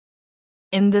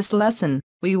In this lesson,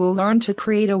 we will learn to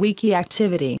create a wiki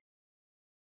activity.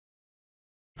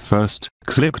 First,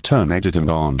 click Turn Editing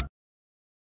on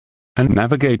and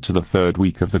navigate to the third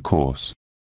week of the course.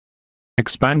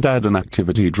 Expand Add an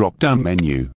Activity drop-down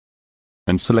menu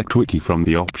and select Wiki from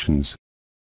the options.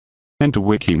 Enter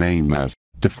wiki name as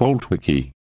Default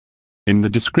Wiki. In the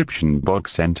description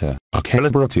box enter a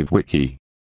collaborative wiki.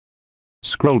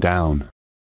 Scroll down.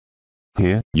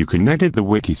 Here, you can edit the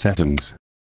wiki settings.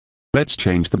 Let's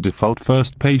change the default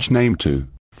first page name to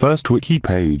First Wiki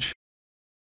Page.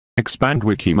 Expand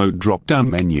Wiki Mode drop-down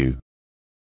menu.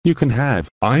 You can have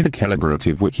either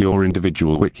collaborative wiki or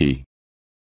individual wiki.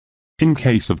 In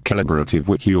case of collaborative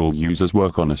wiki, all users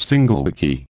work on a single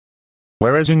wiki.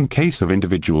 Whereas in case of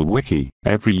individual wiki,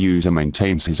 every user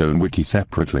maintains his own wiki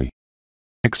separately.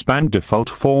 Expand Default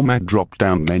Format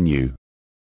drop-down menu.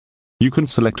 You can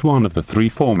select one of the three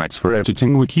formats for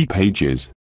editing wiki pages.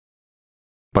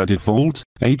 By default,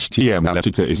 HTML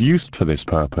editor is used for this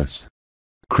purpose.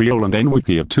 Creole and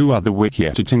NWiki are two other wiki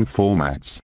editing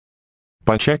formats.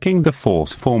 By checking the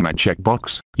Force Format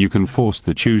checkbox, you can force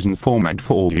the chosen format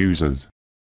for all users.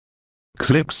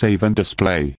 Click Save and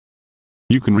Display.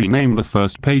 You can rename the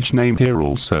first page name here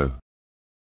also.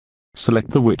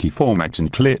 Select the wiki format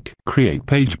and click Create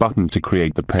Page button to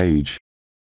create the page.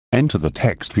 Enter the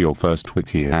text for your first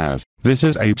wiki as, this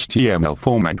is HTML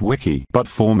format wiki, but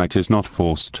format is not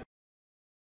forced.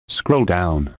 Scroll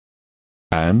down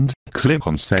and click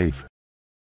on Save.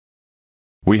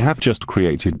 We have just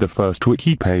created the first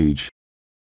wiki page.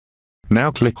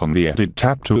 Now click on the Edit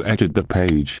tab to edit the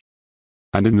page.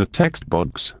 And in the text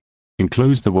box,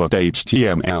 enclose the word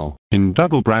HTML in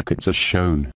double brackets as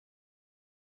shown.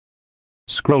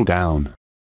 Scroll down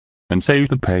and save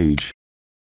the page.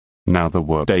 Now the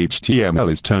word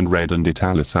HTML is turned red and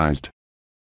italicized.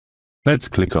 Let's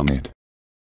click on it.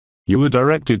 You are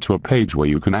directed to a page where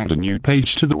you can add a new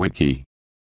page to the wiki.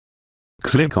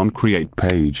 Click on Create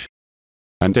Page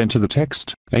and enter the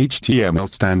text.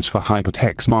 HTML stands for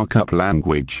Hypertext Markup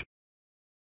Language.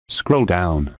 Scroll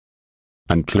down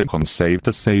and click on Save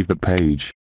to save the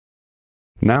page.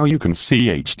 Now you can see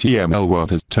HTML word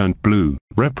has turned blue,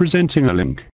 representing a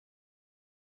link.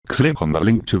 Click on the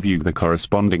link to view the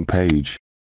corresponding page.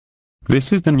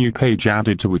 This is the new page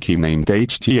added to wiki named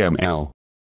HTML.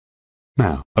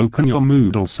 Now, open your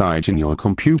Moodle site in your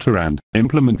computer and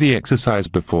implement the exercise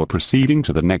before proceeding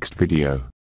to the next video.